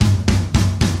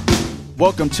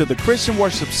Welcome to the Christian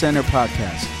Worship Center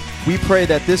podcast. We pray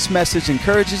that this message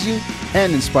encourages you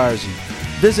and inspires you.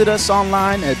 Visit us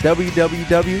online at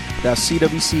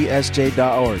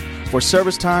www.cwcsj.org for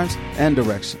service times and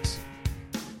directions.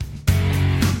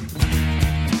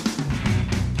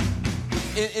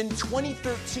 In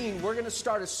 2013, we're going to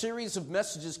start a series of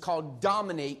messages called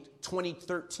Dominate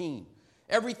 2013.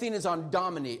 Everything is on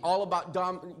dominate, all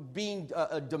about being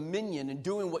a dominion and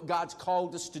doing what God's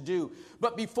called us to do.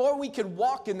 But before we can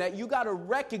walk in that, you got to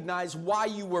recognize why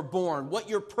you were born, what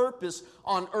your purpose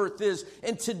on earth is.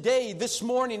 And today, this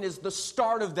morning, is the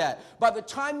start of that. By the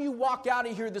time you walk out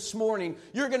of here this morning,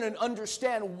 you're going to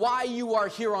understand why you are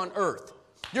here on earth.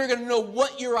 You're going to know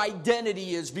what your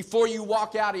identity is before you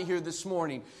walk out of here this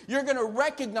morning. You're going to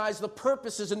recognize the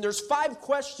purposes, and there's 5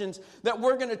 questions that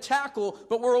we're going to tackle,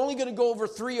 but we're only going to go over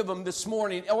 3 of them this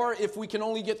morning. Or if we can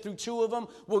only get through 2 of them,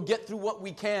 we'll get through what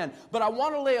we can. But I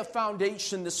want to lay a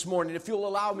foundation this morning, if you'll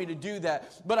allow me to do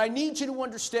that. But I need you to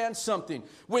understand something.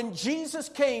 When Jesus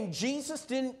came, Jesus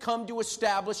didn't come to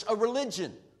establish a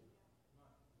religion.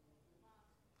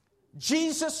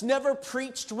 Jesus never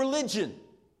preached religion.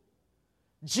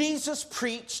 Jesus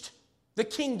preached the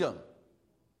kingdom.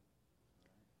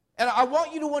 And I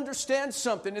want you to understand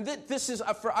something. And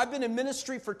I've been in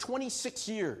ministry for 26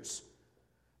 years.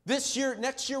 Next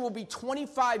year will be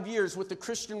 25 years with the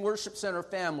Christian Worship Center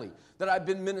family that I've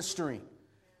been ministering.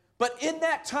 But in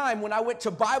that time, when I went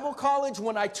to Bible college,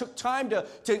 when I took time to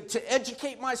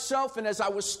educate myself, and as I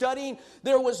was studying,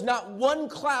 there was not one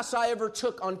class I ever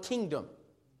took on kingdom.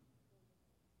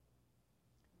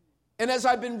 And as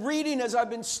I've been reading, as I've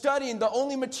been studying, the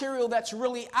only material that's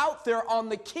really out there on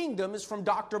the kingdom is from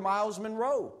Dr. Myles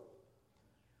Munroe.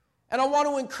 And I want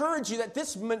to encourage you that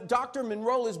this Dr.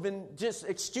 Munroe has been, just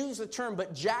excuse the term,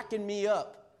 but jacking me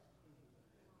up.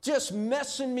 Just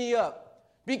messing me up.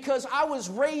 Because I was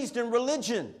raised in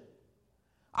religion.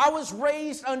 I was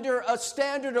raised under a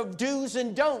standard of do's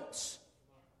and don'ts.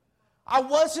 I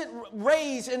wasn't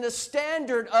raised in the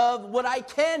standard of what I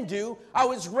can do. I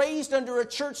was raised under a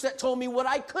church that told me what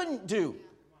I couldn't do.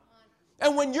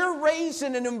 And when you're raised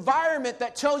in an environment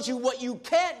that tells you what you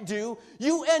can't do,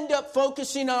 you end up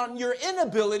focusing on your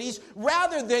inabilities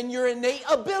rather than your innate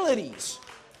abilities.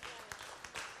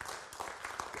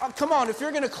 Oh, come on, if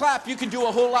you're going to clap, you can do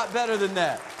a whole lot better than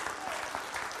that.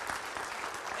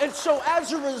 And so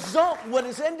as a result, what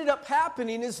has ended up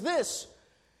happening is this.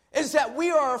 Is that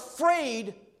we are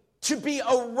afraid to be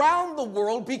around the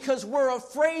world because we're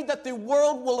afraid that the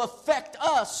world will affect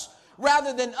us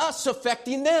rather than us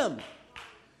affecting them.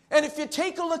 And if you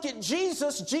take a look at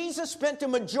Jesus, Jesus spent a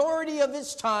majority of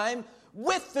his time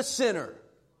with the sinner.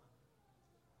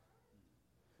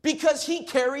 Because he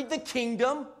carried the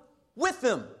kingdom with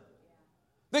him.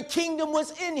 The kingdom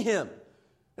was in him.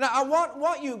 Now I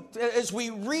want you, as we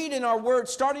read in our word,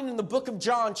 starting in the book of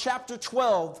John, chapter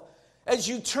 12, as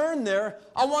you turn there,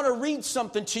 I want to read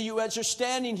something to you as you're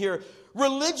standing here.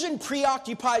 Religion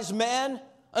preoccupies man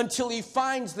until he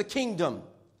finds the kingdom.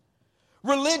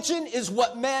 Religion is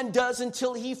what man does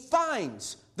until he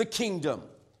finds the kingdom.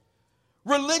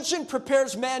 Religion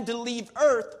prepares man to leave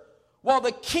earth, while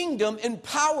the kingdom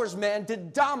empowers man to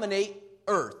dominate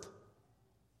earth.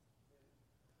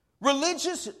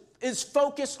 Religion is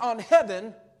focused on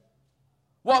heaven,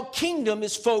 while kingdom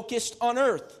is focused on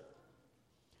earth.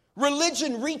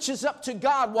 Religion reaches up to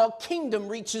God while kingdom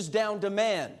reaches down to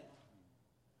man.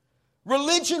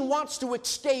 Religion wants to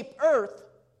escape earth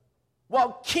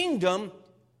while kingdom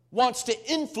wants to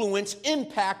influence,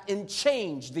 impact, and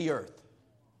change the earth.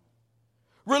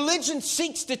 Religion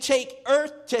seeks to take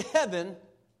earth to heaven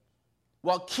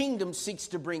while kingdom seeks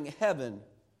to bring heaven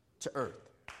to earth.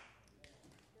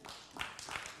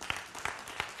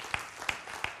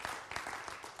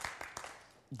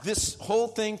 This whole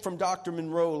thing from Dr.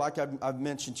 Munroe, like I've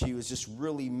mentioned to you, has just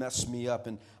really messed me up.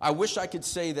 And I wish I could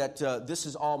say that this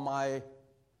is all my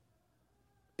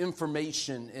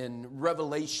information and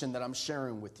revelation that I'm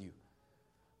sharing with you.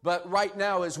 But right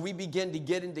now, as we begin to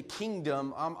get into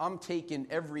kingdom, I'm taking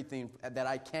everything that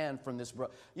I can from this.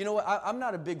 You know what? I'm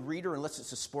not a big reader unless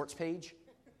it's a sports page.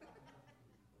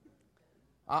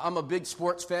 I'm a big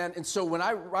sports fan, and so when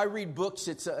I read books,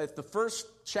 it's if the first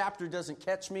chapter doesn't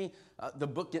catch me, the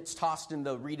book gets tossed in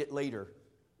the read it later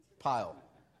pile.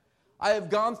 I have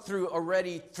gone through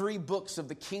already 3 books of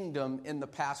the kingdom in the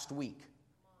past week.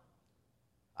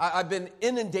 I've been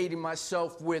inundating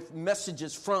myself with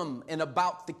messages from and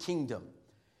about the kingdom.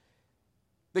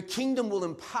 The kingdom will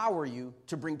empower you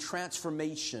to bring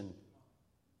transformation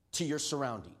to your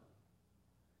surrounding.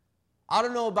 I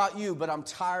don't know about you, but I'm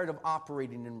tired of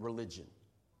operating in religion.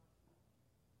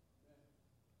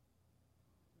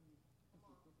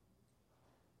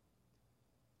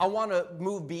 I want to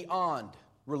move beyond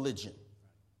religion.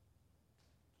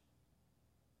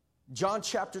 John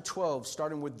chapter 12,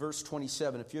 starting with verse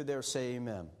 27. If you're there, say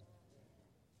amen.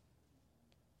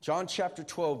 John chapter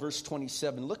 12, verse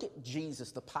 27. Look at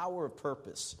Jesus, the power of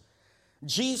purpose.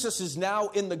 Jesus is now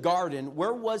in the garden.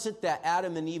 Where was it that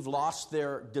Adam and Eve lost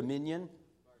their dominion?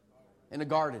 In a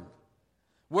garden.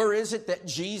 Where is it that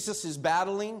Jesus is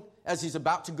battling as he's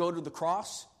about to go to the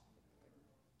cross?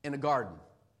 In a garden.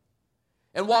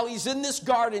 And while he's in this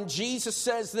garden, Jesus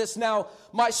says this, now,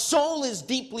 my soul is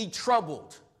deeply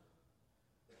troubled.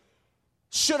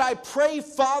 Should I pray,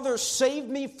 Father, save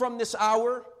me from this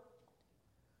hour?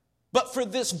 But for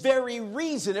this very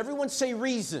reason, everyone say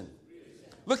reason.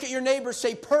 Look at your neighbor,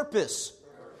 say purpose.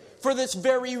 For this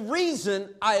very reason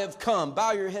I have come.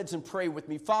 Bow your heads and pray with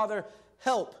me. Father,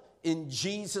 help in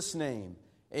Jesus' name.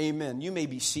 Amen. You may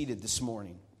be seated this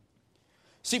morning.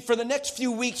 See, for the next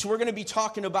few weeks, we're going to be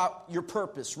talking about your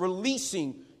purpose,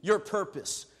 releasing your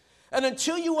purpose. And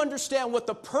until you understand what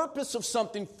the purpose of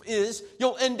something is,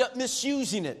 you'll end up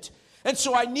misusing it. And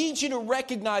so I need you to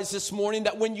recognize this morning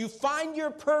that when you find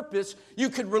your purpose, you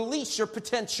could release your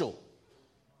potential.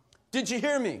 Did you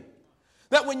hear me?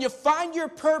 That when you find your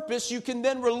purpose, you can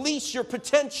then release your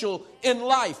potential in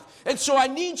life. And so I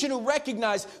need you to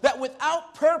recognize that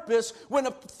without purpose, when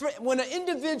an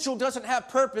individual doesn't have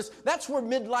purpose, that's where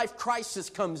midlife crisis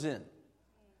comes in.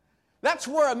 That's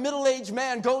where a middle-aged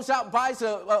man goes out, buys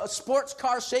a sports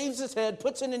car, shaves his head,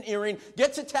 puts in an earring,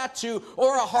 gets a tattoo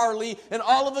or a Harley, and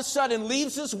all of a sudden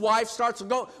leaves his wife, starts to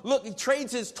go, look, he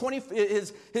trades his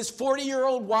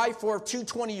 40-year-old wife for two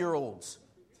 20-year-olds.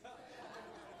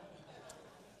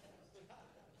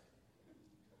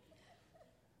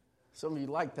 Some of you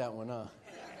like that one, huh?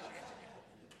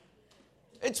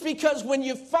 It's because when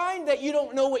you find that you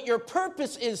don't know what your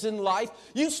purpose is in life,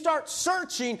 you start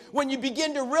searching when you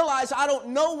begin to realize, I don't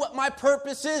know what my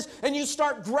purpose is, and you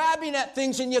start grabbing at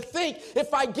things and you think,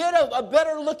 if I get a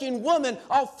better looking woman,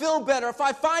 I'll feel better. If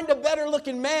I find a better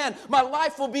looking man, my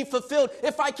life will be fulfilled.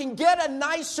 If I can get a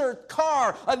nicer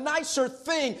car, a nicer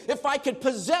thing, if I could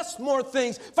possess more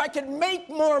things, if I can make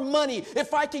more money,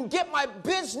 if I can get my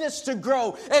business to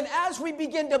grow. And as we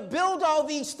begin to build all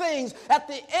these things, at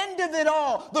the end of it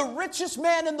all, the richest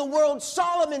man in the world,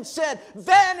 Solomon, said,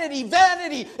 vanity,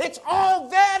 vanity, it's all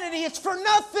vanity, it's for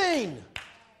nothing.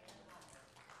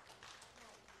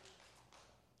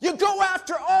 You go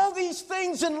after all these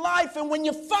things in life, and when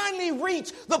you finally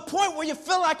reach the point where you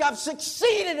feel like I've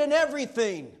succeeded in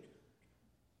everything,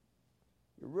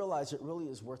 you realize it really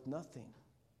is worth nothing.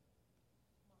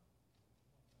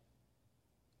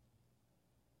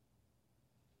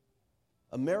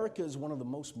 America is one of the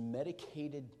most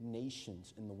medicated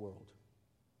nations in the world.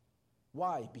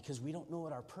 Why? Because we don't know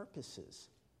what our purpose is.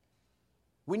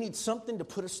 We need something to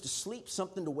put us to sleep,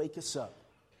 something to wake us up,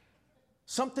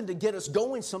 something to get us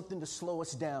going, something to slow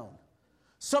us down,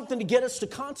 something to get us to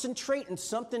concentrate, and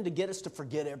something to get us to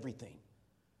forget everything.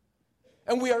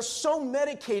 And we are so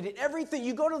medicated. Everything.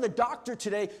 You go to the doctor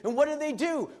today, and what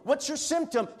do? What's your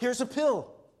symptom? Here's a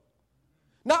pill.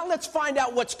 Now let's find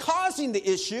out what's causing the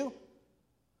issue.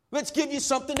 Let's give you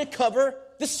something to cover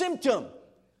the symptom.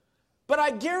 But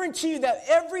I guarantee you that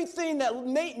everything that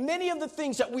many of the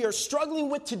things that we are struggling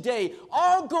with today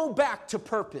all go back to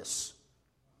purpose.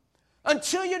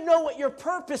 Until you know what your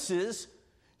purpose is,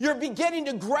 you're beginning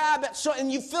to grab at so,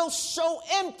 and you feel so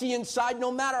empty inside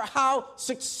no matter how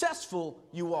successful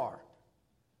you are.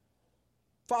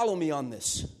 Follow me on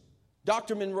this.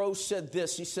 Dr. Monroe said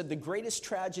this. He said, the greatest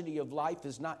tragedy of life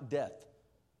is not death,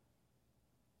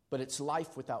 but it's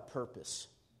life without purpose.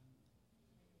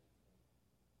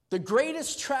 The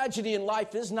greatest tragedy in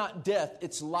life is not death,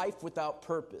 it's life without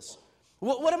purpose.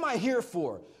 What am I here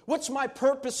for? What's my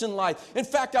purpose in life? In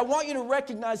fact, I want you to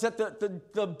recognize that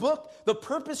the book, The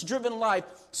Purpose-Driven Life,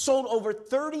 sold over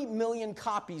 30 million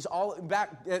copies all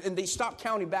back, and they stopped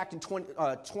counting back in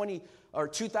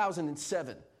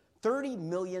 2007. 30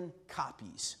 million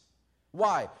copies.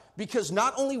 Why? Because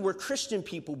not only were Christian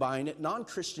people buying it,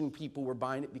 non-Christian people were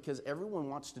buying it because everyone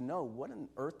wants to know, what on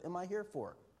earth am I here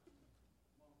for?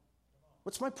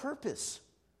 What's my purpose?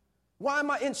 Why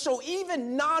am I? And so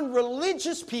even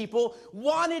non-religious people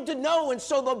wanted to know, and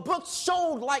so the book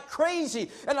sold like crazy.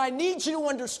 And I need you to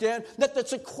understand that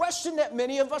that's a question that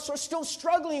many of us are still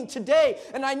struggling today.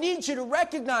 And I need you to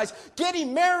recognize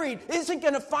getting married isn't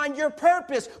going to find your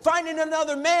purpose. Finding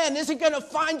another man isn't going to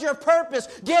find your purpose.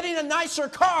 Getting a nicer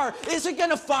car isn't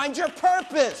going to find your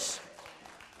purpose.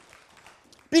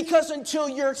 Because until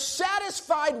you're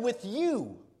satisfied with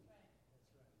you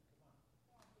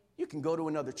can go to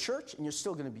another church and you're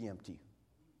still going to be empty.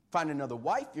 Find another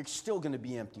wife, you're still going to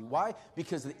be empty. Why?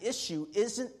 Because the issue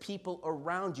isn't people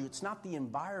around you. It's not the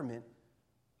environment.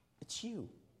 It's you.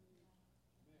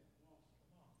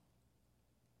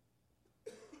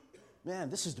 Man,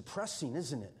 this is depressing,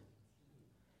 isn't it?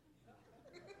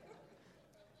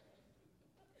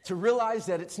 To realize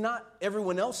that it's not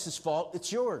everyone else's fault,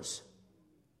 it's yours.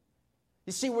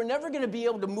 You see, we're never going to be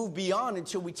able to move beyond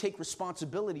until we take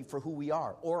responsibility for who we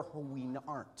are or who we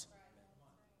aren't.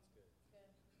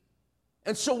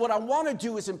 And so what I want to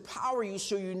do is empower you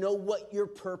so you know what your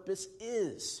purpose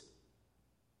is.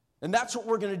 And that's what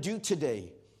we're going to do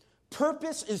today.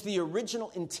 Purpose is the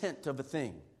original intent of a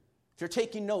thing. If you're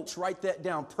taking notes, write that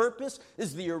down. Purpose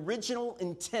is the original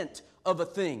intent of a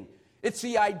thing. It's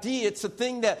the idea. It's the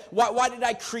thing that, why did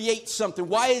I create something?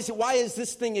 Why does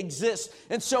this thing exist?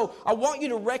 And so I want you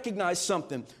to recognize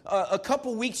something. A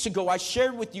couple weeks ago, I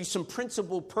shared with you some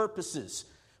principal purposes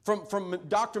from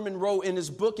Dr. Monroe in his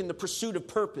book, In the Pursuit of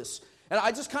Purpose. And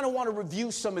I just kind of want to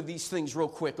review some of these things real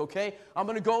quick, okay? I'm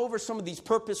going to go over some of these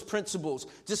purpose principles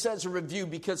just as a review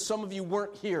because some of you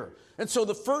weren't here. And so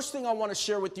the first thing I want to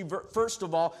share with you, first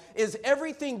of all, is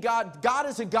everything God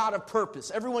is a God of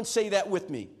purpose. Everyone say that with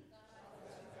me.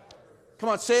 Come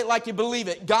on, say it like you believe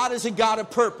it. God is a God of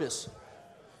purpose.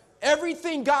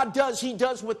 Everything God does, He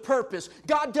does with purpose.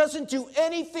 God doesn't do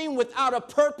anything without a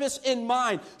purpose in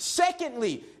mind.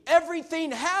 Secondly,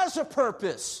 everything has a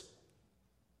purpose.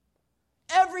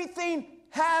 Everything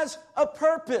has a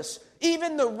purpose.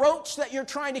 Even the roach that you're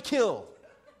trying to kill.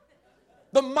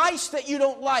 The mice that you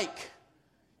don't like.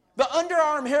 The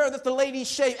underarm hair that the ladies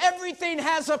shave. Everything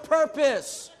has a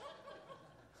purpose.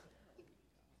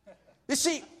 You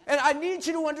see, and I need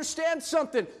you to understand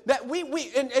something, that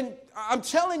and I'm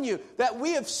telling you, that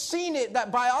we have seen it,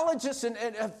 that biologists and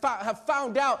have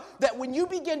found out that when you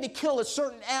begin to kill a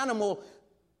certain animal,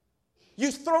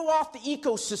 you throw off the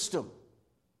ecosystem.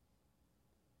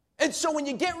 And so when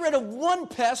you get rid of one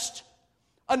pest,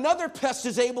 another pest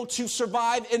is able to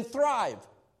survive and thrive.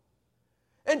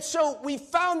 And so we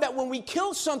found that when we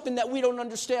kill something that we don't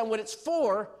understand what it's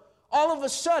for, all of a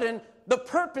sudden, the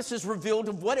purpose is revealed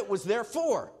of what it was there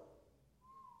for.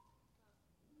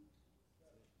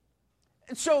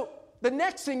 And so the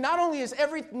next thing, not only is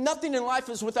nothing in life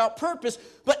is without purpose,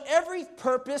 but every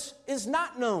purpose is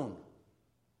not known.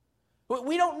 But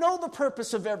we don't know the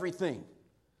purpose of everything.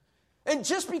 And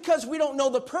just because we don't know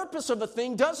the purpose of a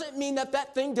thing doesn't mean that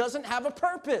that thing doesn't have a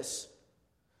purpose.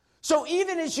 So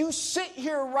even as you sit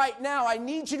here right now, I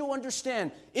need you to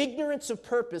understand, ignorance of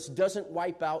purpose doesn't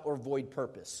wipe out or void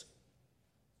purpose.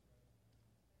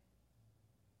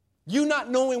 You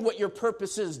not knowing what your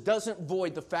purpose is doesn't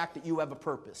void the fact that you have a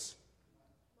purpose.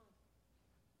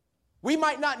 We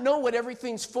might not know what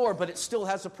everything's for, but it still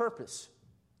has a purpose.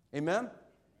 Amen?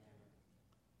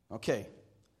 Okay.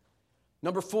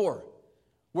 Number 4,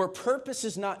 where purpose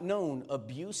is not known,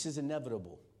 abuse is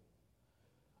inevitable.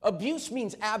 Abuse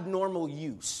means abnormal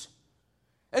use.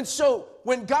 And so,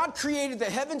 when God created the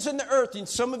heavens and the earth, and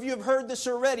some of you have heard this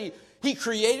already, He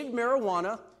created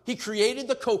marijuana, He created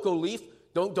the cocoa leaf.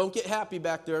 Don't get happy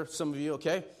back there, some of you,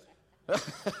 okay?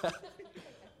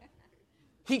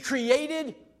 He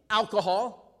created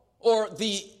alcohol, or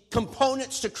the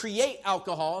components to create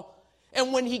alcohol.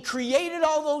 And when He created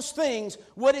all those things,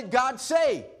 what did God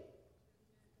say?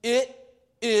 It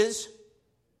is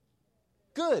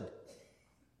good.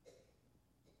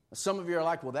 Some of you are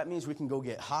like, well, that means we can go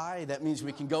get high. That means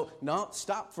we can go. No,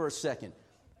 stop for a second.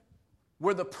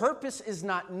 Where the purpose is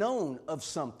not known of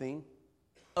something,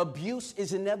 abuse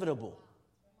is inevitable.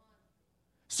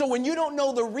 So when you don't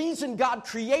know the reason God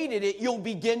created it, you'll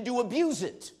begin to abuse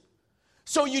it.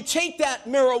 So you take that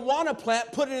marijuana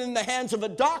plant, put it in the hands of a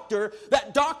doctor,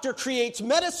 that doctor creates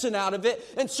medicine out of it,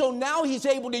 and so now he's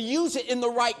able to use it in the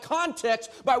right context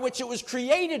by which it was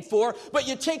created for, but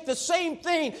you take the same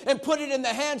thing and put it in the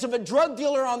hands of a drug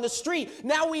dealer on the street.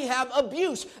 Now we have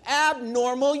abuse,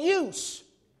 abnormal use.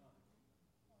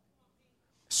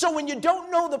 So when you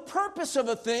don't know the purpose of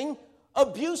a thing,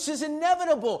 abuse is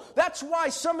inevitable. That's why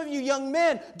some of you young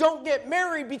men don't get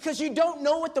married, because you don't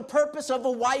know what the purpose of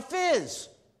a wife is.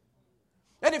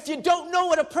 And if you don't know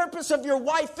what a purpose of your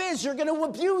wife is, you're going to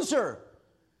abuse her.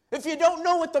 If you don't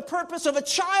know what the purpose of a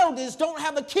child is, don't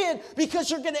have a kid,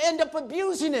 because you're going to end up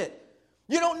abusing it.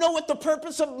 You don't know what the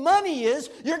purpose of money is,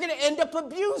 you're going to end up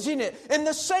abusing it. In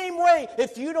the same way,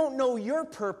 if you don't know your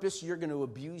purpose, you're going to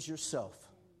abuse yourself.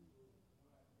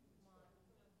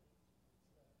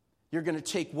 You're going to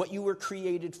take what you were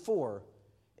created for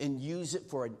and use it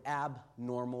for an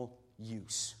abnormal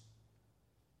use.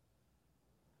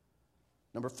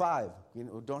 Number 5,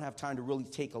 don't have time to really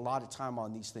take a lot of time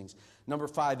on these things. Number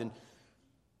 5, and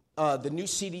The new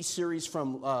CD series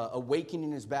from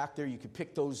Awakening is back there. You can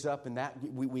pick those up, and that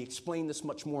we explain this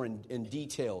much more in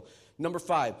detail. Number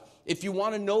 5, if you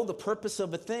want to know the purpose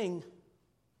of a thing,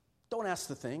 don't ask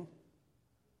the thing.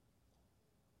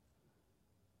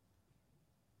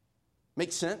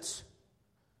 Make sense?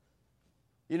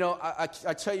 You know,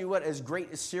 I tell you what, as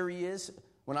great as Siri is,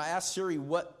 when I ask Siri,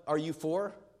 what are you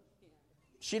for?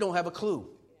 She don't have a clue.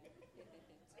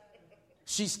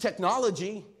 She's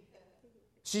technology.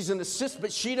 She's an assist,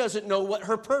 but she doesn't know what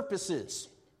her purpose is.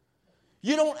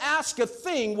 You don't ask a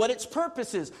thing what its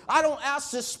purpose is. I don't ask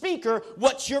the speaker,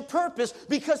 what's your purpose?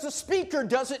 Because the speaker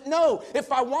doesn't know.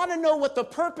 If I want to know what the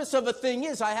purpose of a thing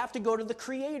is, I have to go to the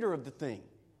creator of the thing.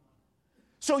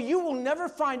 So you will never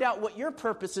find out what your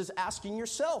purpose is asking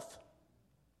yourself.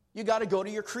 You got to go to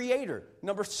your creator.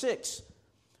 Number 6,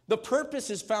 the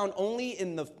purpose is found only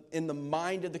in the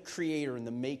mind of the creator and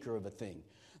the maker of a thing.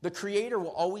 The creator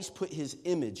will always put his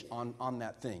image on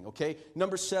that thing, okay?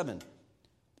 Number 7,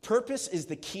 purpose is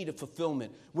the key to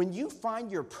fulfillment. When you find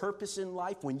your purpose in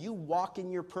life, when you walk in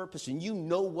your purpose and you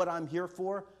know what I'm here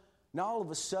for, now all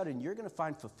of a sudden you're going to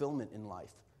find fulfillment in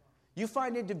life. You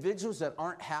find individuals that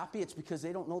aren't happy, it's because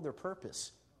they don't know their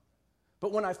purpose.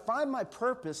 But when I find my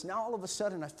purpose, now all of a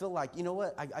sudden I feel like, you know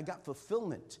what, I got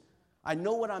fulfillment. I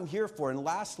know what I'm here for. And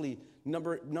lastly,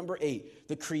 number 8,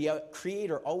 the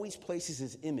creator always places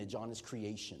his image on his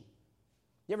creation.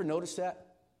 You ever notice that?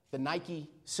 The Nike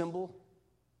symbol?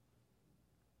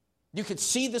 You could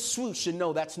see the swoosh and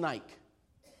know that's Nike.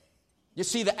 You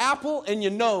see the apple and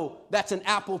you know that's an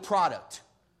Apple product.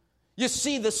 You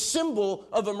see the symbol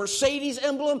of a Mercedes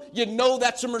emblem, you know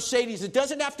that's a Mercedes. It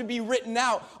doesn't have to be written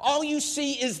out. All you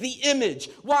see is the image.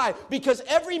 Why? Because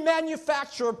every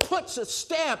manufacturer puts a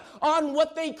stamp on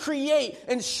what they create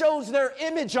and shows their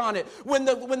image on it. When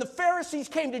the Pharisees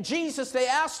came to Jesus, they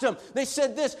asked him, they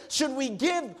said this, should we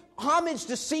give homage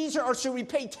to Caesar or should we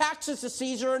pay taxes to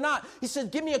Caesar or not? He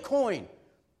said, give me a coin.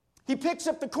 He picks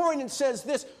up the coin and says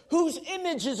this, whose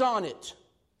image is on it?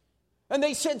 And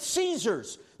they said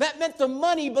Caesar's. That meant the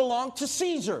money belonged to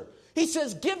Caesar. He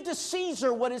says, give to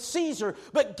Caesar what is Caesar,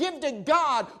 but give to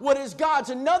God what is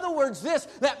God's. In other words, this,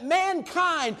 that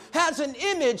mankind has an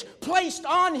image placed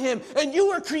on him, and you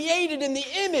were created in the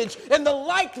image and the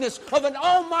likeness of an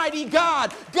almighty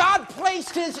God. God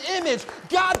placed his image.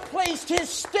 God placed his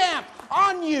stamp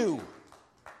on you.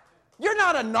 You're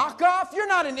not a knockoff. You're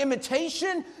not an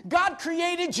imitation. God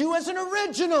created you as an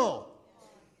original.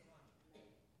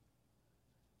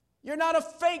 You're not a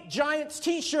fake Giants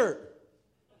t-shirt.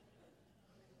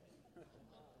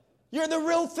 You're the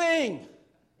real thing.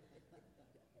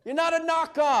 You're not a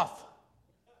knockoff.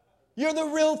 You're the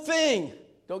real thing.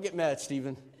 Don't get mad,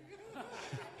 Stephen.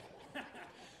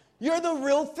 You're the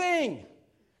real thing.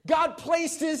 God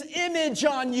placed his image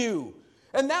on you.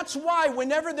 And that's why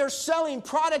whenever they're selling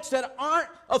products that aren't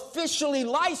officially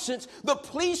licensed, the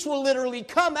police will literally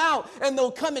come out and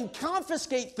they'll come and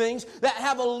confiscate things that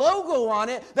have a logo on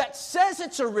it that says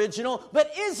it's original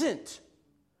but isn't.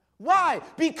 Why?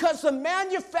 Because the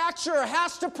manufacturer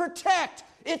has to protect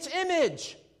its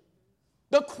image,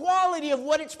 the quality of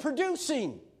what it's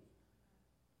producing.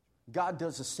 God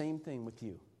does the same thing with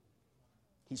you.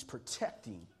 He's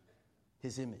protecting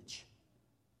his image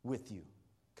with you.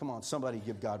 Come on, somebody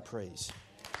give God praise.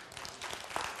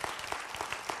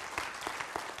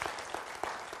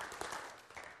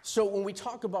 So when we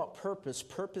talk about purpose,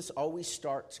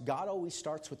 God always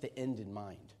starts with the end in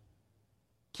mind.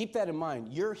 Keep that in mind.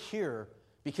 You're here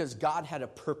because God had a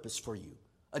purpose for you,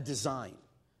 a design.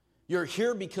 You're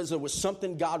here because there was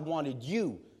something God wanted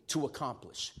you to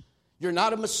accomplish. You're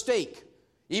not a mistake.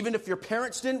 Even if your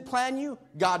parents didn't plan you,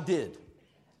 God did.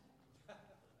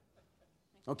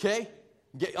 Okay?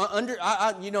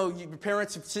 Your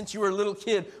parents, since you were a little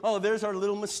kid, oh, there's our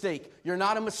little mistake. You're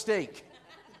not a mistake.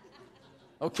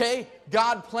 Okay?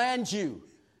 God planned you.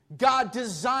 God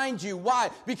designed you.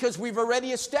 Why? Because we've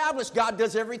already established God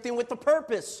does everything with a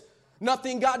purpose.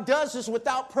 Nothing God does is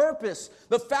without purpose.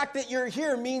 The fact that you're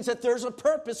here means that there's a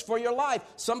purpose for your life.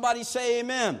 Somebody say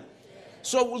amen.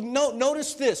 So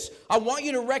notice this. I want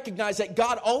you to recognize that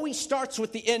God always starts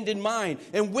with the end in mind.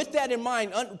 And with that in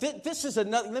mind, this is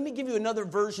another. Let me give you another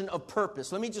version of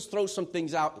purpose. Let me just throw some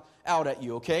things out at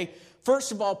you, okay?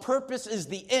 First of all, purpose is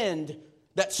the end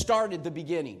that started the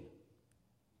beginning.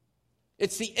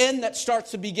 It's the end that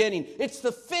starts the beginning. It's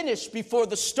the finish before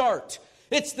the start.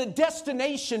 It's the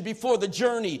destination before the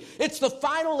journey. It's the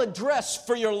final address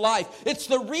for your life. It's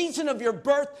the reason of your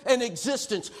birth and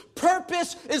existence.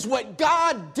 Purpose is what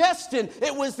God destined.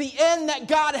 It was the end that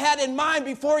God had in mind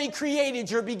before he created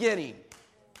your beginning.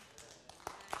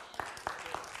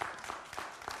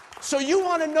 So you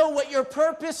want to know what your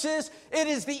purpose is? It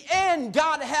is the end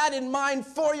God had in mind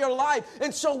for your life.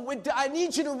 And so I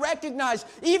need you to recognize,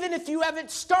 even if you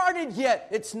haven't started yet,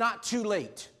 it's not too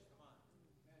late.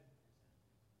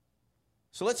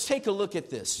 So let's take a look at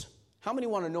this. How many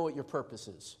want to know what your purpose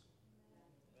is?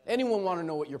 Anyone want to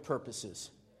know what your purpose is?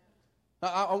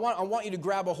 I want you to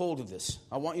grab a hold of this.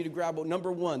 I want you to grab,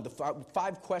 number one, the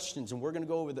five questions, and we're going to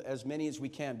go over as many as we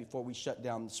can before we shut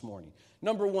down this morning.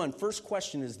 Number one, first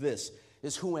question is this,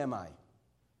 is who am I?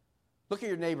 Look at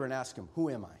your neighbor and ask him,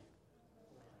 who am I?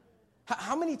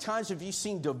 How many times have you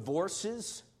seen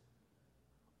divorces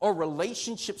or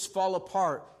relationships fall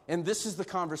apart, and this is the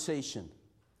conversation?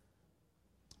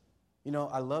 You know,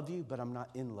 I love you, but I'm not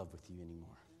in love with you anymore.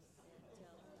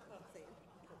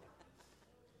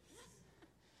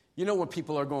 You know where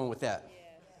people are going with that.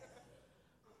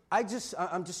 I'm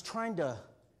just trying to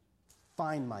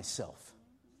find myself.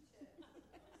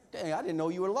 Dang, I didn't know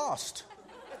you were lost.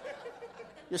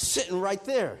 You're sitting right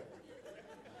there. What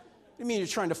do you mean you're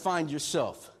trying to find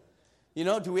yourself? You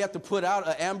know, do we have to put out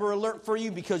an Amber Alert for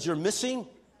you because you're missing?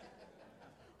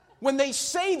 When they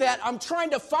say that, I'm trying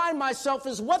to find myself,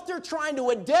 is what they're trying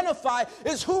to identify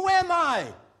is who am I?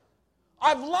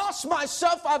 I've lost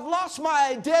myself. I've lost my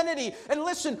identity. And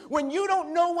listen, when you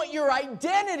don't know what your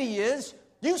identity is,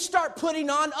 you start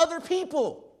putting on other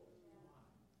people.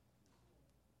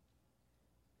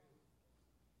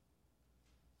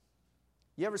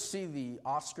 You ever see the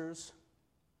Oscars?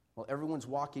 Well, everyone's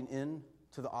walking in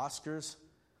to the Oscars.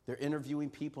 They're interviewing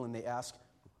people and they ask,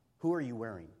 who are you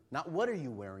wearing? Not what are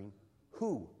you wearing,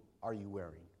 who are you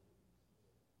wearing?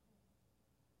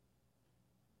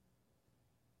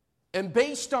 And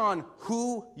based on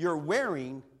who you're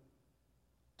wearing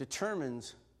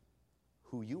determines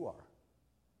who you are.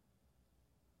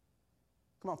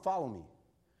 Come on, follow me.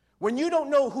 When you don't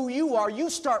know who you are, you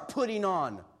start putting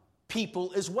on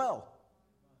people as well.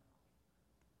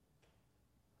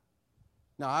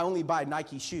 Now, I only buy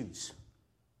Nike shoes.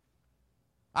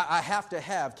 I have to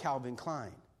have Calvin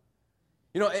Klein.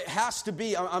 You know, it has to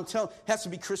be, it has to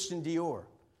be Christian Dior.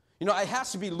 You know, it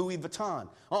has to be Louis Vuitton.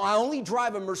 I only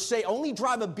drive a Mercedes, I only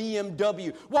drive a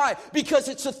BMW. Why? Because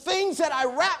it's the things that I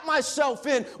wrap myself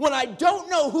in when I don't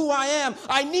know who I am.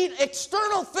 I need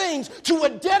external things to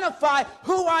identify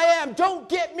who I am. Don't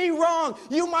get me wrong.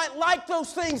 You might like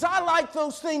those things. I like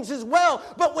those things as well.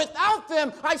 But without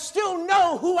them, I still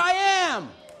know who I am.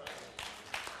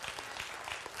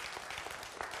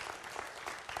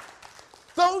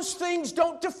 Those things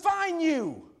don't define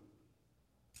you.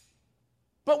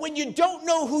 But when you don't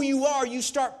know who you are, you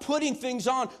start putting things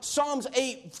on. Psalms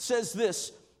 8 says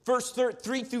this, verse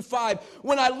 3 through 5.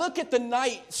 When I look at the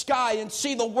night sky and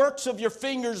see the works of your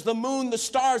fingers, the moon, the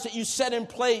stars that you set in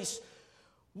place,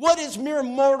 what is mere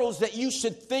mortals that you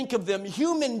should think of them?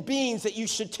 Human beings that you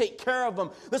should take care of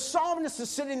them. The psalmist is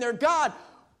sitting there, God,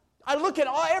 I look at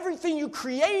everything you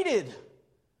created.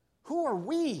 Who are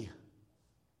we?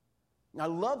 And I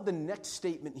love the next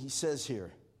statement he says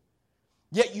here.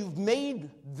 Yet you've made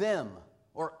them,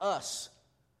 or us,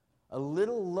 a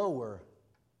little lower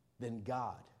than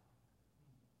God.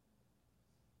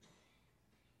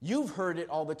 You've heard it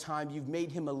all the time. You've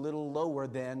made him a little lower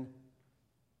than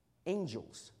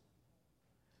angels.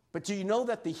 But do you know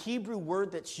that the Hebrew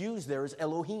word that's used there is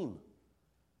Elohim?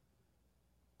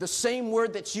 The same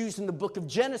word that's used in the book of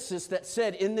Genesis that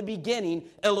said, in the beginning,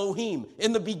 Elohim.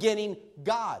 In the beginning,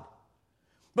 God.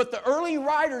 But the early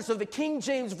writers of the King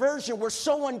James Version were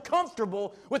so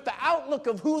uncomfortable with the outlook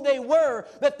of who they were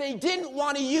that they didn't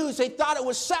want to use, they thought it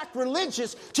was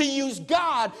sacrilegious to use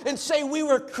God and say we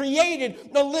were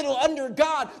created a little under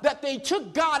God, that they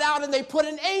took God out and they put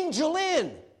an angel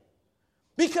in.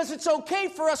 Because it's okay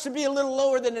for us to be a little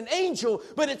lower than an angel,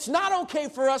 but it's not okay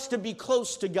for us to be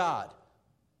close to God.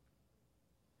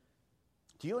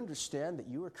 Do you understand that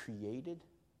you were created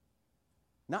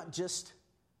not just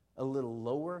a little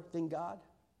lower than God,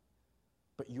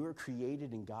 but you were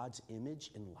created in God's image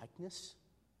and likeness?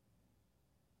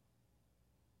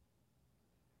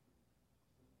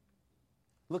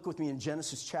 Look with me in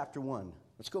Genesis chapter 1.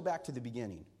 Let's go back to the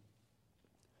beginning.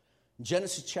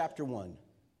 Genesis chapter 1.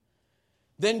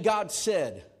 Then God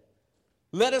said,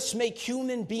 let us make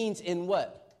human beings in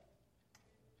what?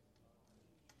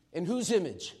 In whose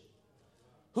image?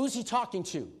 Who's he talking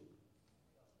to?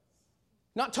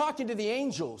 Not talking to the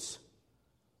angels.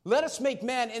 Let us make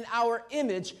man in our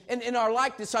image and in our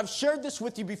likeness. I've shared this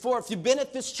with you before. If you've been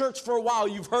at this church for a while,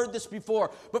 you've heard this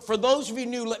before. But for those of you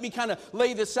new, let me kind of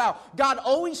lay this out. God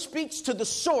always speaks to the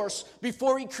source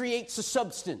before he creates the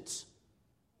substance.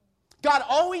 God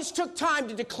always took time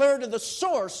to declare to the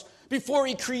source before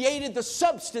he created the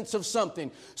substance of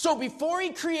something. So before he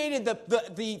created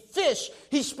the fish,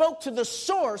 he spoke to the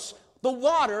source, the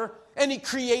water, and he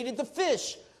created the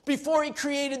fish. Before he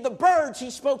created the birds, he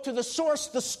spoke to the source,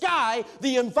 the sky,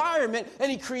 the environment,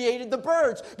 and he created the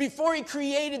birds. Before he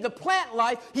created the plant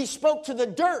life, he spoke to the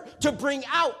dirt to bring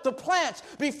out the plants.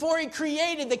 Before he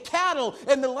created the cattle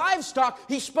and the livestock,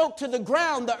 he spoke to the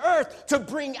ground, the earth, to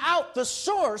bring out the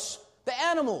source, the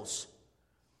animals.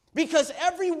 Because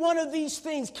every one of these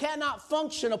things cannot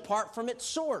function apart from its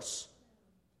source.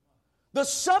 The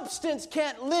substance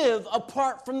can't live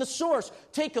apart from the source.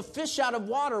 Take a fish out of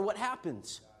water, what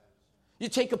happens? You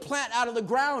take a plant out of the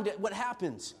ground, what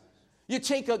happens? You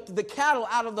take the cattle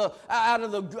out of the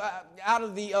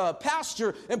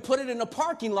pasture and put it in a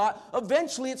parking lot.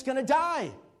 Eventually, it's going to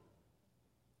die.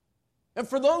 And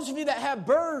for those of you that have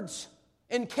birds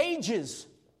in cages,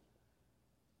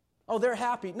 oh, they're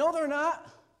happy. No, they're not.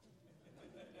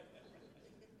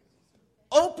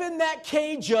 Open that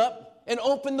cage up and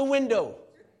open the window.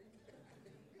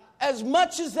 As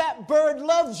much as that bird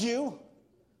loves you,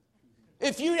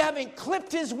 if you haven't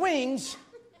clipped his wings,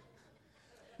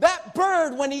 that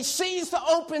bird, when he sees the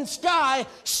open sky,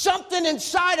 something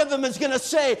inside of him is going to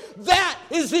say, that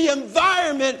is the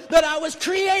environment that I was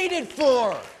created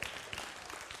for.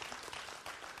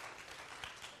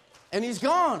 And he's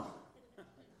gone.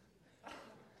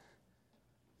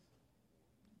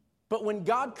 But when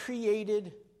God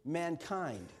created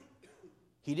mankind,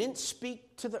 he didn't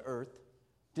speak to the earth,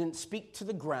 didn't speak to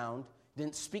the ground,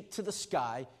 didn't speak to the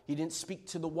sky, he didn't speak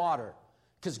to the water.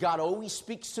 Because God always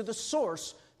speaks to the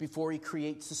source before he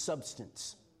creates the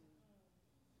substance.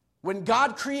 When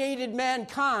God created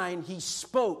mankind, he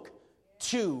spoke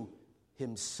to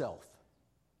himself.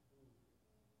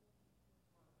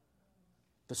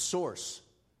 The source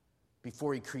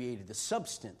before he created the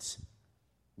substance,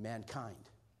 mankind.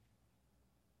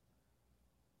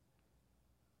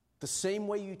 The same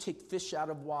way you take fish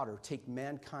out of water, take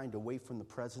mankind away from the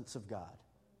presence of God.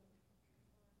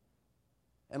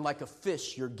 And like a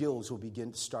fish, your gills will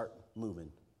begin to start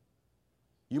moving.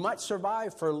 You might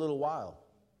survive for a little while,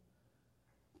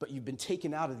 but you've been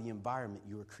taken out of the environment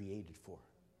you were created for.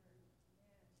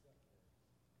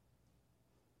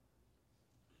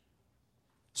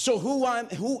 So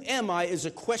who am I is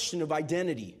a question of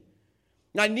identity.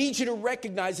 Now I need you to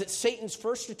recognize that Satan's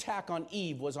first attack on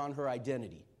Eve was on her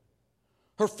identity.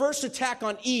 Her first attack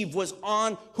on Eve was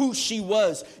on who she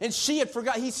was. And she had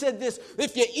forgotten. He said this,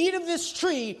 if you eat of this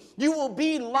tree, you will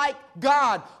be like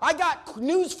God. I got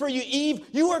news for you, Eve.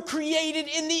 You were created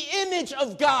in the image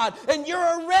of God. And you're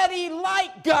already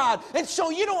like God. And so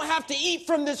you don't have to eat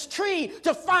from this tree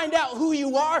to find out who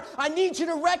you are. I need you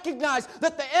to recognize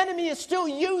that the enemy is still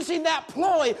using that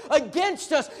ploy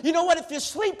against us. You know what? If you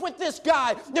sleep with this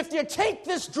guy, if you take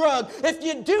this drug, if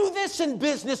you do this in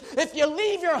business, if you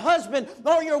leave your husband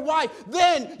or your wife,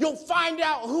 then you'll find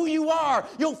out who you are.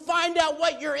 You'll find out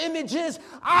what your image is.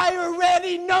 I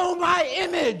already know my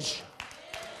image.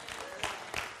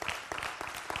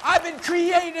 I've been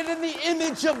created in the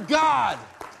image of God.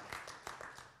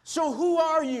 So who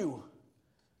are you?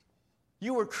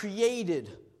 You were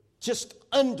created just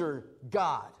under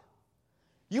God.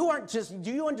 You aren't just,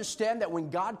 do you understand that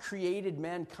when God created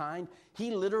mankind,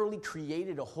 he literally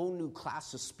created a whole new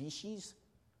class of species?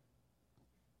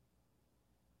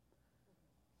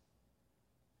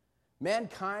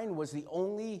 Mankind was the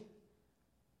only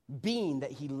being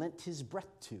that he lent his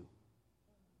breath to.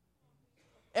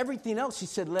 Everything else, he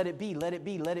said, let it be, let it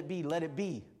be, let it be, let it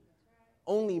be.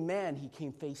 Only man he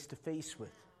came face to face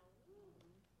with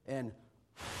and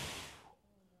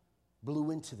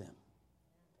blew into them.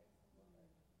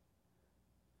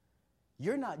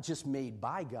 You're not just made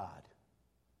by God.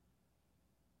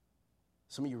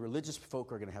 Some of you religious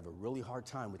folk are going to have a really hard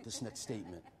time with this next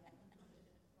statement.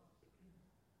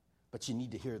 But you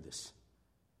need to hear this.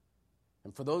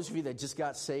 And for those of you that just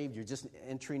got saved, you're just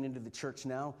entering into the church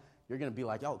now, you're going to be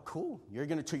like, oh, cool. Your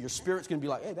spirit's going to be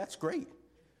like, hey, that's great.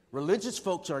 Religious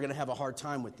folks are going to have a hard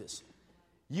time with this.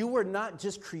 You were not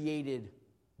just created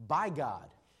by God.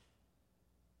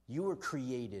 You were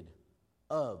created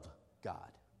of God.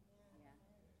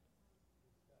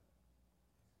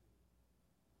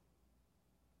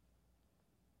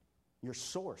 Your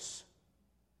source.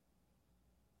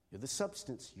 You're the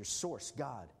substance, your source,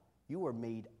 God. You were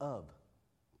made of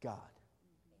God.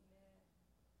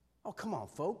 Oh, come on,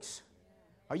 folks.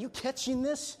 Are you catching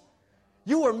this?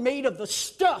 You were made of the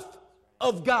stuff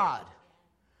of God.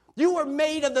 You were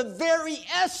made of the very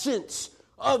essence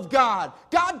of God.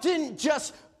 God didn't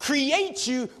just create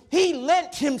you. He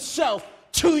lent himself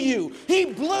to you. He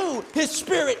blew His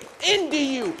Spirit into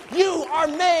you. You are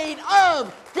made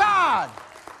of God.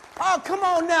 Oh, come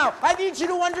on now. I need you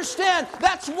to understand.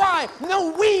 That's why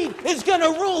no weed is going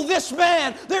to rule this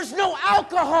man. There's no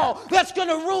alcohol that's going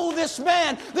to rule this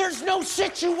man. There's no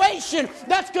situation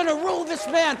that's going to rule this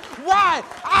man. Why?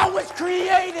 I was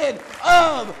created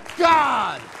of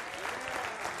God.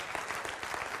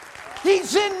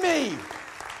 He's in me.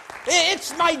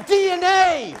 It's my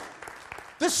DNA.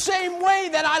 The same way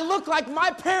that I look like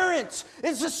my parents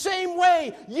is the same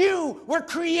way you were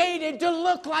created to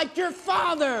look like your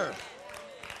father.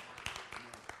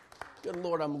 Good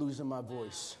Lord, I'm losing my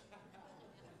voice.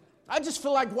 I just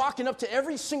feel like walking up to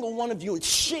every single one of you and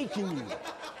shaking you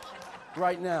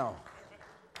right now.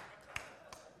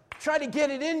 Try to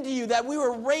get it into you that we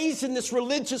were raised in this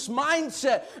religious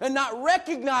mindset and not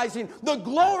recognizing the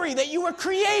glory that you were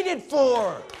created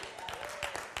for.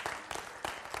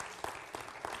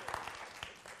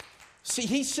 See,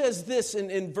 he says this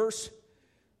in verse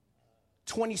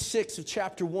 26 of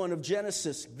chapter 1 of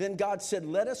Genesis. Then God said,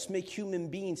 let us make human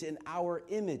beings in our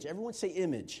image. Everyone say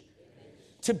image.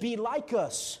 To be like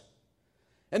us.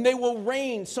 And they will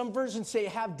reign. Some versions say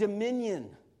have dominion.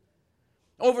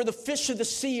 Over the fish of the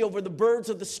sea, over the birds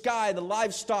of the sky, the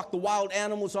livestock, the wild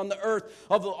animals on the earth,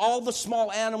 of all the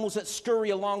small animals that scurry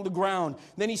along the ground.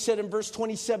 Then he said in verse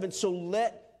 27,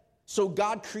 so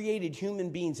God created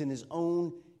human beings in His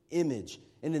own image,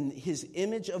 and in His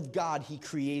image of God He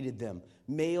created them,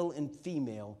 male and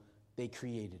female they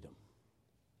created them.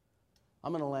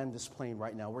 I'm going to land this plane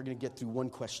right now. We're going to get through one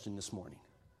question this morning,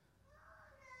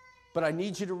 but I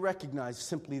need you to recognize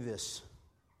simply this: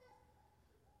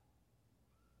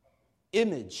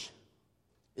 image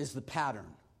is the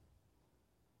pattern.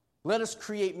 Let us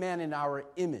create man in our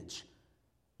image.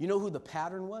 You know who the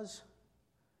pattern was?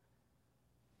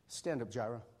 Stand up,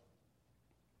 Jaira.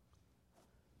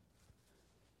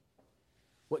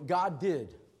 What God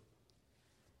did.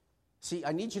 See,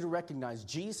 I need you to recognize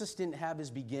Jesus didn't have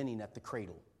His beginning at the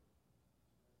cradle.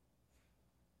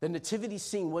 The nativity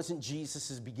scene wasn't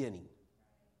Jesus' beginning.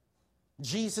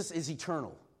 Jesus is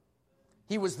eternal.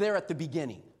 He was there at the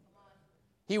beginning.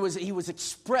 He was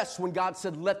expressed when God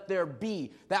said, let there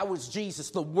be. That was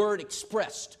Jesus, the Word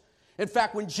expressed. In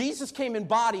fact, when Jesus came in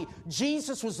body,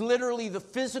 Jesus was literally the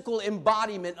physical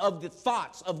embodiment of the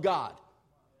thoughts of God.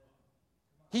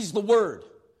 He's the Word.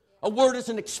 A word is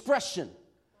an expression.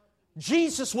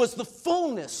 Jesus was the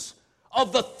fullness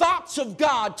of the thoughts of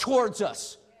God towards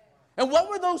us. And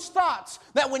what were those thoughts?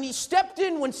 That when He stepped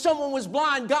in when someone was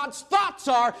blind, God's thoughts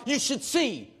are, you should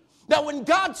see. That when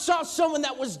God saw someone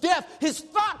that was deaf, His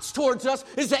thoughts towards us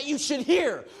is that you should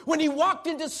hear. When He walked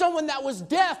into someone that was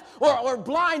deaf or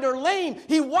blind or lame,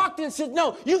 He walked in and said,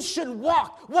 no, you should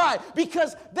walk. Why?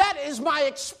 Because that is my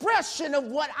expression of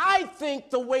what I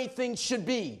think the way things should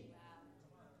be.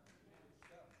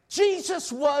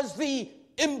 Jesus was the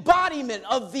embodiment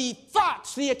of the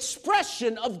thoughts, the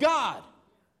expression of God.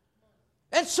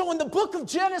 And so in the book of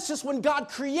Genesis, when God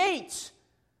creates,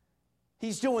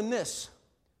 He's doing this.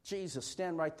 Jesus,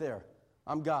 stand right there.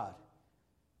 I'm God.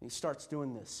 And He starts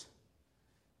doing this.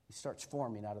 He starts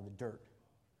forming out of the dirt.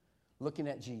 Looking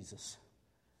at Jesus.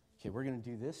 Okay, we're going to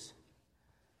do this.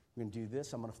 We're going to do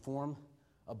this. I'm going to form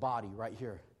a body right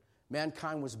here.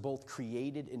 Mankind was both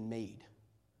created and made.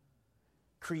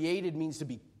 Created means to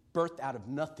be birthed out of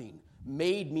nothing.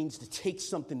 Made means to take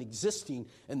something existing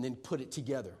and then put it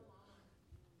together.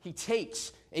 He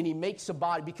takes and He makes a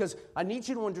body. Because I need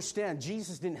you to understand,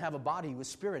 Jesus didn't have a body. He was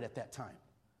spirit at that time.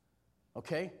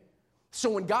 Okay? So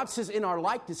when God says in our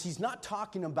likeness, He's not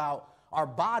talking about our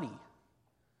body.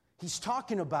 He's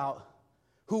talking about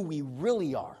who we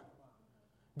really are.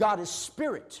 God is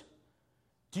spirit.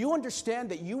 Do you understand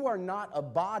that you are not a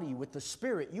body with a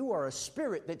spirit? You are a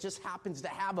spirit that just happens to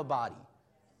have a body.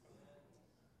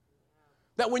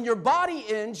 That when your body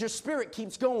ends, your spirit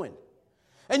keeps going.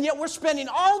 And yet we're spending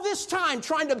all this time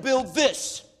trying to build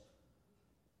this.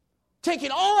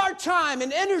 Taking all our time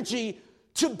and energy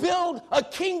to build a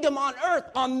kingdom on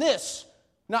earth on this.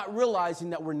 Not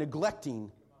realizing that we're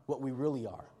neglecting what we really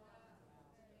are.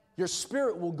 Your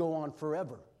spirit will go on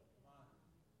forever.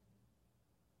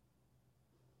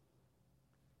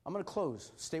 I'm going to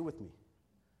close. Stay with me.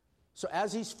 So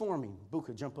as He's forming,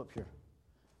 Buka, jump up here.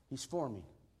 He's forming.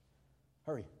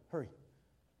 Hurry. And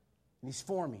He's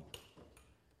forming.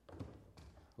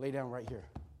 Lay down right here.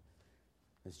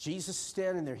 As Jesus is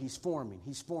standing there, He's forming.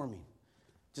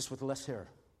 Just with less hair.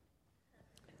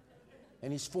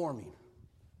 And He's forming.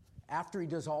 After He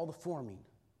does all the forming,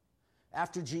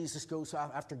 after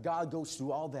God goes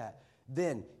through all that,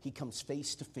 then He comes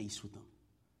face to face with them.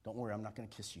 Don't worry, I'm not going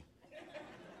to kiss you.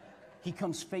 He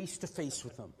comes face to face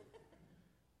with them.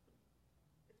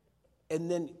 And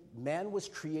then man was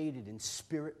created in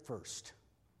spirit first.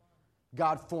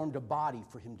 God formed a body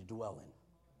for him to dwell in.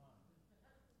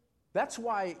 That's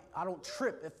why I don't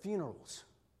trip at funerals.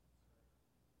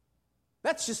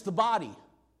 That's just the body.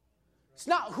 It's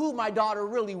not who my daughter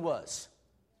really was.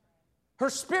 Her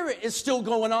spirit is still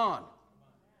going on.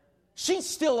 She's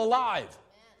still alive.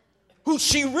 Who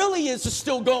she really is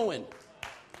still going.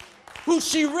 Who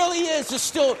she really is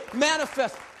still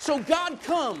manifest. So God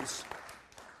comes.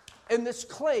 In this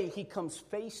clay, he comes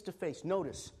face to face.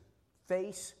 Notice,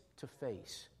 face to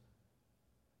face.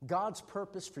 God's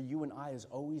purpose for you and I has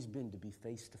always been to be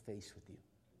face to face with you.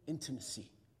 Intimacy.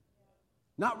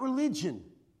 Not religion,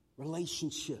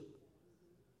 relationship.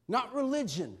 Not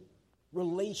religion,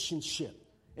 relationship.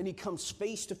 And he comes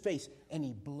face to face and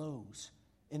he blows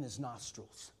in his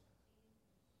nostrils.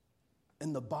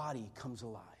 And the body comes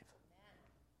alive.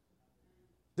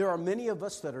 There are many of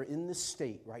us that are in this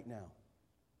state right now.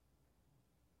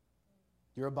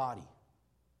 You're a body.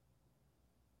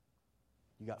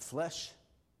 You got flesh.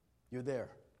 You're there.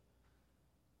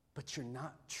 But you're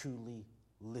not truly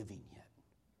living yet.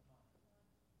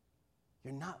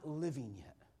 You're not living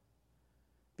yet.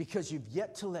 Because you've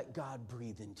yet to let God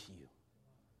breathe into you.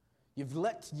 You've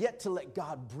yet to let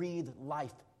God breathe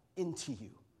life into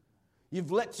you. You've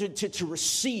let to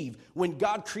receive when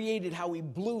God created how he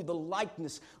blew the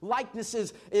likeness. Likeness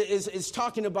is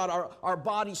talking about our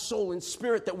body, soul, and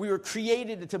spirit, that we were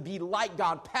created to be like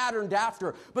God, patterned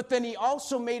after. But then he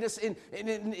also made us in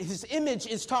his image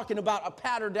is talking about a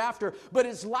patterned after. But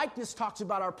his likeness talks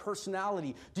about our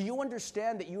personality. Do you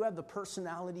understand that you have the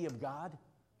personality of God?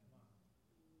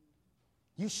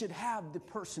 You should have the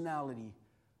personality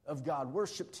of God.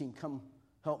 Worship team, come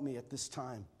help me at this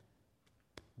time.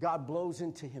 God blows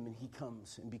into him and he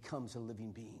comes and becomes a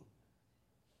living being.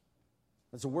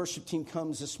 As the worship team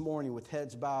comes this morning with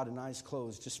heads bowed and eyes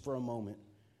closed just for a moment,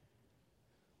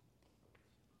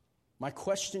 my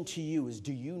question to you is,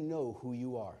 do you know who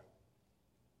you are?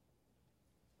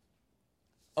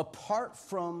 Apart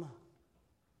from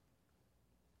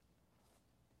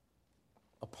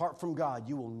God,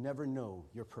 you will never know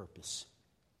your purpose.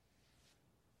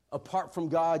 Apart from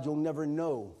God, you'll never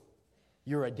know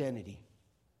your identity.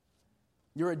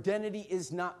 Your identity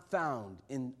is not found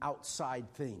in outside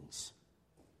things.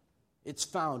 It's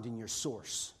found in your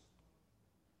source.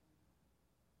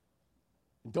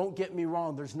 Don't get me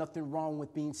wrong, there's nothing wrong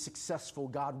with being successful.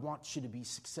 God wants you to be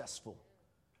successful.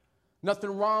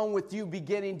 Nothing wrong with you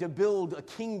beginning to build a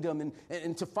kingdom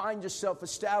and to find yourself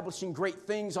establishing great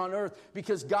things on earth,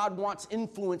 because God wants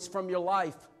influence from your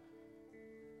life.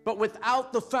 But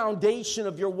without the foundation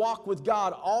of your walk with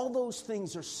God, all those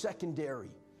things are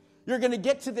secondary. You're going to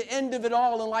get to the end of it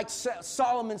all, and like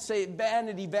Solomon said,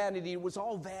 vanity, vanity. It was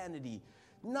all vanity.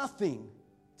 Nothing.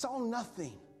 It's all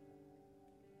nothing.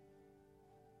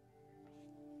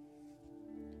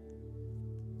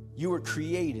 You were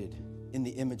created in the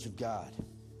image of God.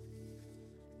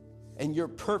 And your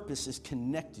purpose is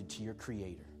connected to your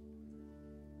Creator.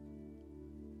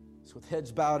 So with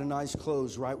heads bowed and eyes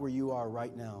closed, right where you are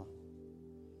right now,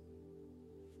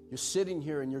 you're sitting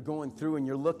here and you're going through and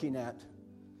you're looking at,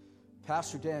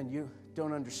 Pastor Dan, you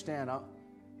don't understand.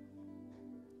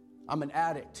 I'm an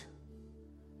addict.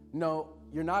 No,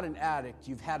 you're not an addict.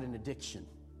 You've had an addiction.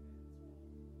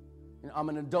 I'm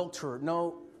an adulterer.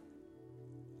 No,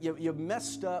 you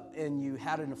messed up and you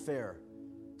had an affair.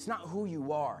 It's not who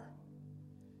you are.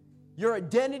 Your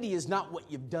identity is not what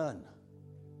you've done.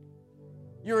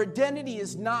 Your identity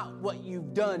is not what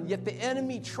you've done, yet the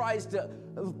enemy tries to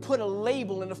put a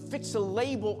label and affix a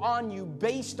label on you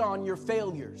based on your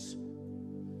failures.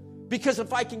 Because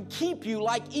if I can keep you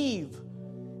like Eve,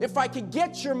 if I could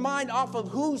get your mind off of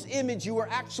whose image you were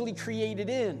actually created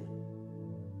in,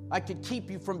 I could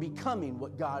keep you from becoming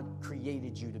what God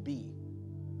created you to be.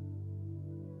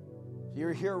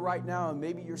 You're here right now and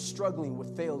maybe you're struggling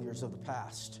with failures of the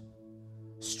past,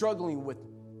 struggling with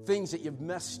things that you've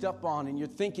messed up on, and you're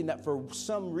thinking that for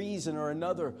some reason or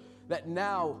another that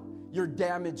now you're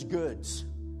damaged goods,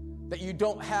 that you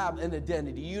don't have an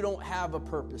identity, you don't have a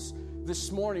purpose.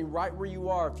 This morning, right where you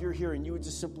are, if you're here and you would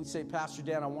just simply say, Pastor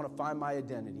Dan, I want to find my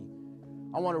identity.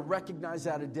 I want to recognize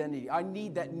that identity. I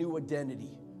need that new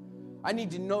identity. I need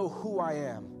to know who I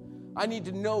am. I need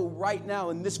to know right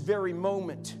now in this very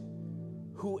moment,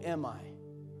 who am I?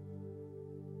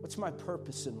 What's my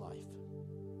purpose in life?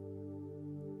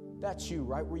 That's you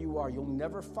right where you are. You'll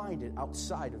never find it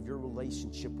outside of your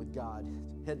relationship with God.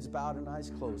 Heads bowed and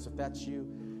eyes closed. If that's you,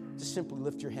 just simply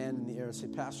lift your hand in the air and say,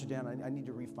 Pastor Dan, I need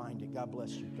to re-find it. God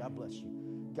bless you. God bless you.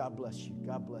 God bless you.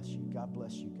 God bless you. God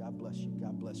bless you. God bless you.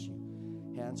 God bless you.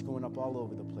 Hands going up all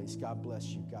over the place. God bless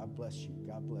you. God bless you.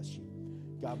 God bless you.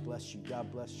 God bless you.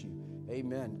 God bless you.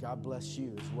 Amen. God bless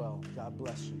you as well. God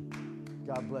bless you.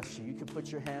 God bless you. You can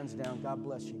put your hands down. God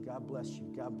bless you. God bless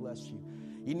you. God bless you.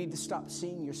 You need to stop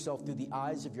seeing yourself through the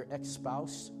eyes of your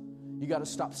ex-spouse. You got to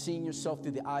stop seeing yourself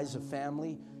through the eyes of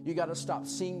family. You got to stop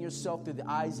seeing yourself through the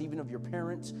eyes even of your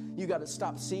parents. You got to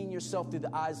stop seeing yourself through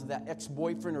the eyes of that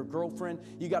ex-boyfriend or girlfriend.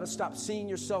 You got to stop seeing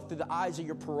yourself through the eyes of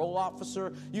your parole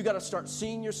officer. You got to start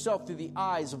seeing yourself through the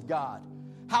eyes of God.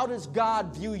 How does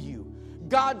God view you?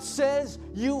 God says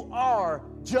you are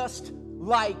just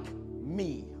like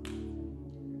me.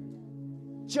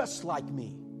 Just like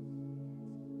me.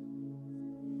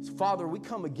 So, Father, we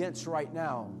come against right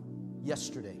now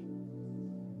yesterday.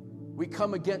 We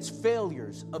come against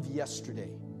failures of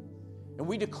yesterday. And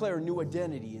we declare new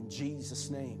identity in Jesus'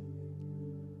 name.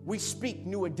 We speak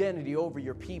new identity over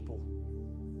your people.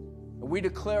 And we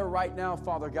declare right now,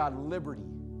 Father God, liberty.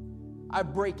 I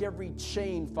break every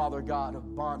chain, Father God,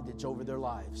 of bondage over their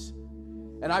lives.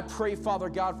 And I pray, Father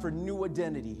God, for new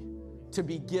identity to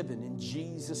be given in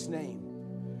Jesus' name.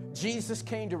 Jesus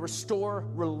came to restore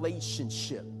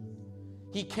relationship.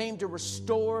 He came to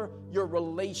restore your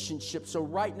relationship. So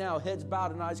right now, heads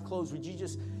bowed and eyes closed,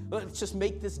 let's just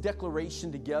make this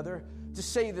declaration together.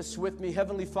 Just say this with me.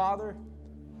 Heavenly Father,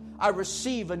 I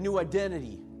receive a new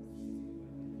identity.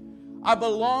 I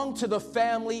belong to the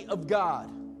family of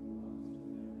God.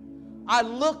 I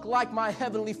look like my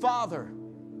Heavenly Father.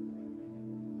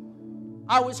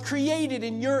 I was created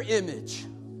in your image,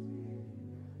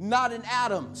 not in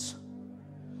Adam's.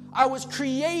 I was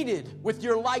created with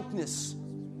your likeness,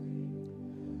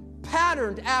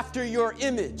 patterned after your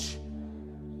image.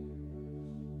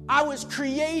 I was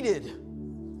created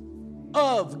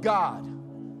of God.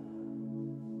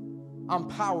 I'm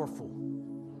powerful.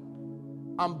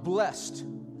 I'm blessed.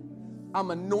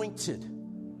 I'm anointed.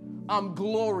 I'm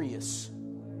glorious.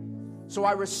 So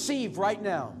I receive right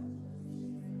now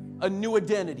a new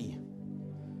identity.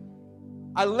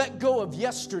 I let go of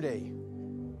yesterday,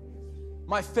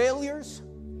 my failures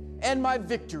and my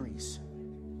victories,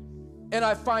 and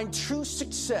I find true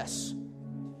success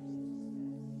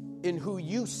in who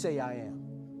you say I am.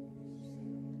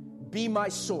 Be my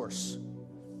source.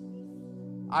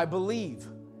 I believe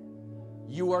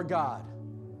you are God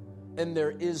and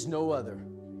there is no other.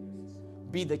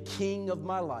 Be the king of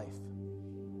my life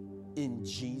in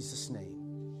Jesus' name.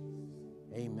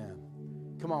 Amen.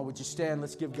 Come on, would you stand?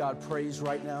 Let's give God praise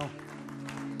right now.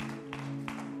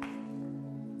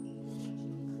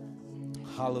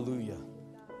 Hallelujah.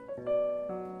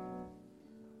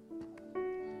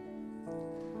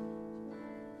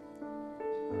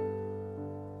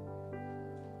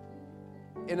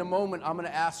 In a moment, I'm going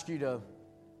to ask you to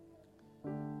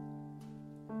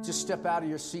just step out of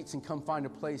your seats and come find a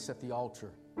place at the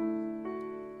altar.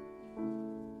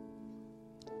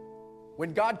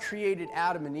 When God created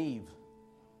Adam and Eve,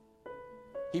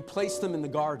 He placed them in the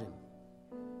garden.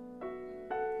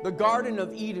 The Garden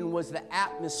of Eden was the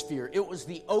atmosphere. It was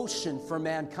the ocean for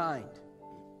mankind.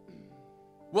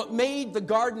 What made the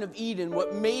Garden of Eden,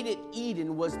 what made it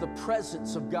Eden, was the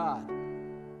presence of God.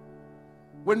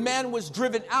 When man was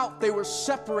driven out, they were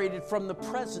separated from the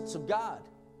presence of God.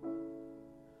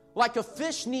 Like a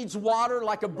fish needs water,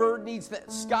 like a bird needs the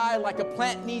sky, like a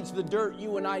plant needs the dirt,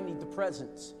 you and I need the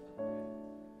presence.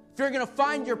 If you're going to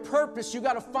find your purpose, you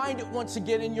got to find it once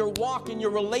again in your walk, in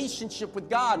your relationship with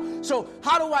God. So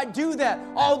how do I do that?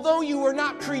 Although you were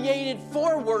not created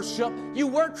for worship, you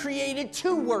were created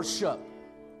to worship.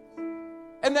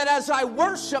 And that as I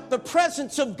worship, the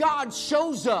presence of God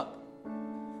shows up.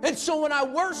 And so when I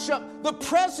worship, the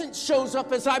presence shows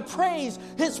up. As I praise,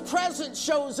 His presence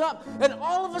shows up. And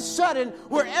all of a sudden,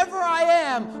 wherever I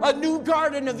am, a new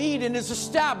Garden of Eden is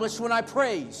established when I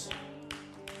praise.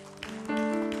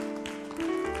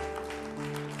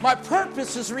 My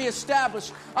purpose is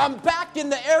reestablished. I'm back in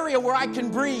the area where I can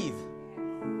breathe.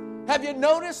 Have you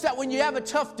noticed that when you have a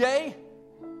tough day,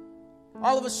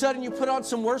 all of a sudden you put on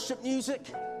some worship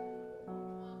music?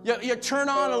 You turn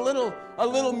on a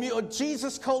little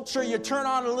Jesus culture. You turn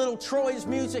on a little Troy's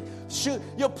music.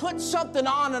 You put something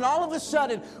on, and all of a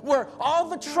sudden, where all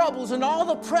the troubles and all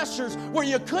the pressures, where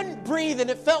you couldn't breathe and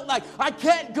it felt like I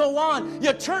can't go on,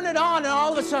 you turn it on, and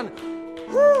all of a sudden,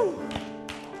 whoo!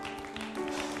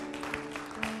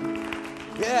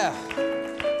 Yeah,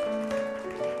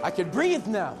 I can breathe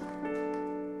now.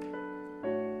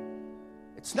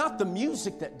 It's not the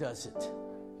music that does it.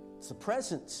 It's the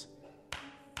presence.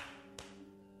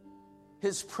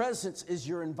 His presence is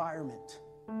your environment.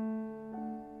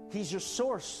 He's your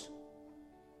source.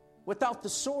 Without the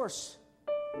source,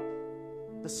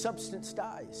 the substance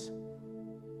dies.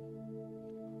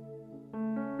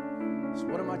 So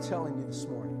what am I telling you this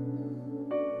morning?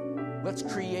 Let's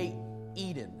create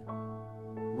Eden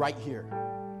right here.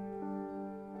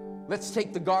 Let's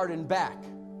take the garden back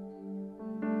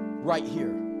right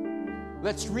here.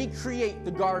 Let's recreate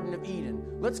the Garden of Eden.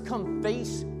 Let's come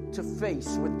face to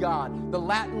face with God. The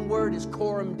Latin word is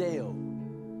coram Deo.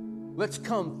 Let's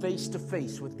come face to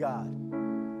face with God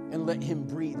and let Him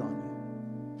breathe on you.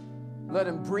 Let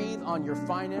Him breathe on your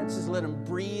finances. Let Him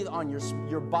breathe on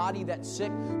your body that's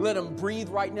sick. Let Him breathe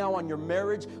right now on your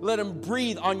marriage. Let Him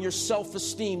breathe on your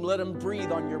self-esteem. Let Him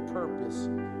breathe on your purpose.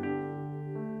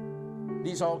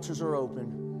 These altars are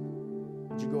open.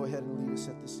 Would you go ahead and lead us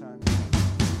at this time?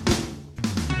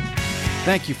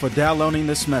 Thank you for downloading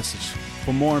this message.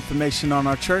 For more information on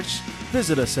our church,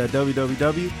 visit us at www.cwcsj.org.